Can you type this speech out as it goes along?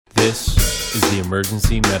This is the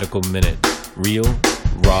Emergency Medical Minute. Real,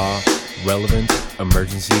 raw, relevant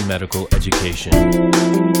emergency medical education.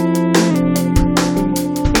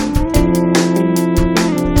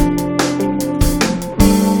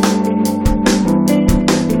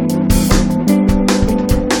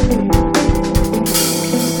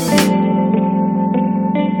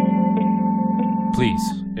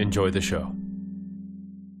 Please enjoy the show.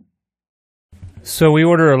 So we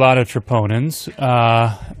order a lot of troponins.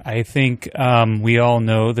 I think we all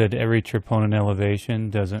know that every troponin elevation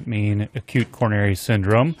doesn't mean acute coronary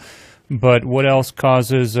syndrome. But what else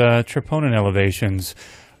causes troponin elevations?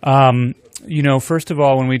 First of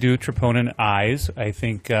all, when we do troponin eyes, I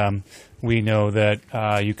think we know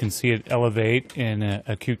that you can see it elevate in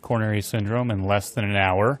acute coronary syndrome in less than an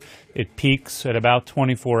hour. It peaks at about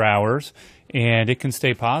 24 hours, and it can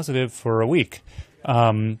stay positive for a week.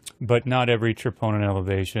 But not every troponin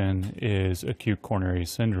elevation is acute coronary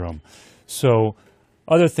syndrome. So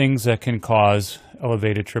other things that can cause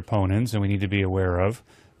elevated troponins, and we need to be aware of,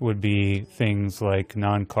 would be things like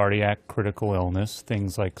non-cardiac critical illness,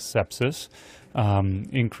 things like sepsis,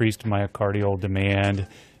 increased myocardial demand,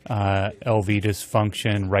 LV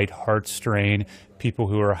dysfunction, right heart strain, people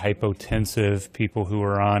who are hypotensive, people who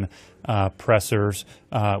are on pressors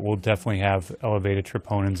will definitely have elevated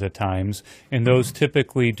troponins at times, and those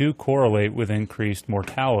typically do correlate with increased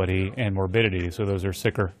mortality and morbidity. So those are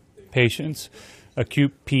sicker patients.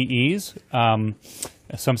 Acute PEs,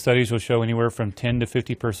 some studies will show anywhere from 10 to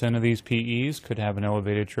 50% of these PEs could have an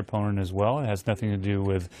elevated troponin as well. It has nothing to do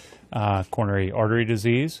with coronary artery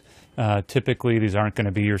disease. Typically, these aren't going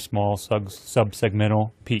to be your small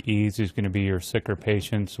subsegmental PEs. These are going to be your sicker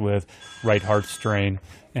patients with right heart strain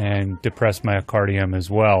and depressed myocardium as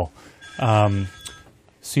well.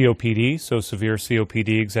 COPD, so severe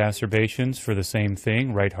COPD exacerbations for the same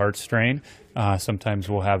thing, right heart strain. Sometimes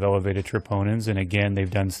we'll have elevated troponins, and again, they've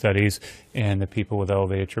done studies, and the people with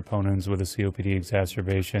elevated troponins with a COPD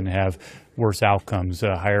exacerbation have worse outcomes,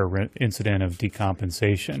 a higher incident of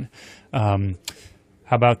decompensation.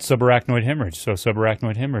 How about subarachnoid hemorrhage? So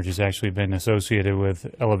subarachnoid hemorrhage has actually been associated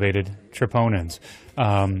with elevated troponins.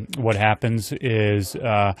 What happens is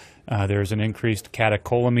there's an increased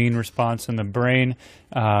catecholamine response in the brain.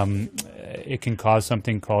 It can cause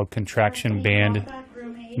something called contraction band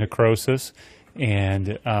necrosis,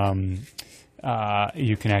 and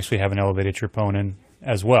you can actually have an elevated troponin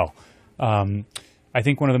as well. I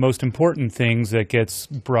think one of the most important things that gets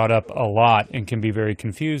brought up a lot and can be very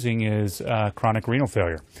confusing is chronic renal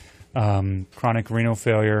failure. Chronic renal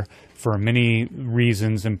failure, for many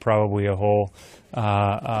reasons and probably a whole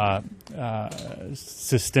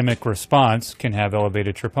systemic response, can have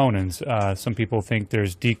elevated troponins. Some people think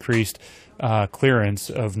there's decreased clearance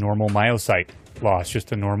of normal myocyte loss,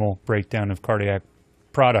 just a normal breakdown of cardiac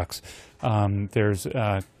products. There's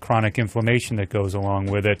chronic inflammation that goes along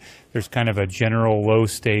with it. There's kind of a general low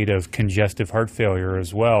state of congestive heart failure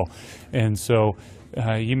as well. And so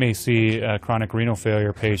you may see a chronic renal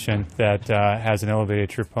failure patient that has an elevated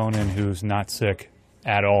troponin who's not sick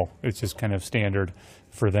at all. It's just kind of standard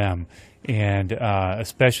for them. And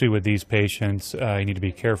especially with these patients, you need to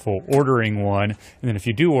be careful ordering one. And then if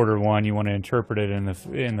you do order one, you want to interpret it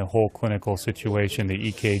in the whole clinical situation,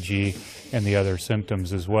 the EKG and the other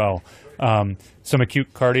symptoms as well. Some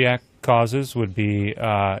acute cardiac causes would be,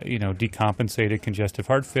 decompensated congestive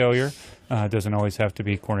heart failure. It doesn't always have to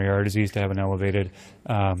be coronary artery disease to have an elevated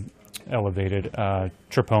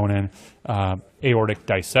troponin. Aortic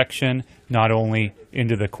dissection, not only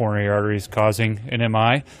into the coronary arteries causing an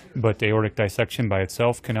MI, but aortic dissection by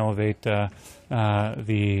itself can elevate the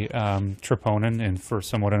troponin, and for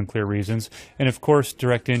somewhat unclear reasons. And of course,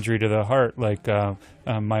 direct injury to the heart, like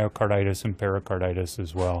myocarditis and pericarditis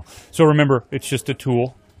as well. So remember, it's just a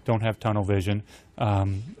tool. Don't have tunnel vision,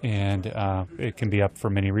 and it can be up for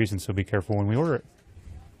many reasons, so be careful when we order it.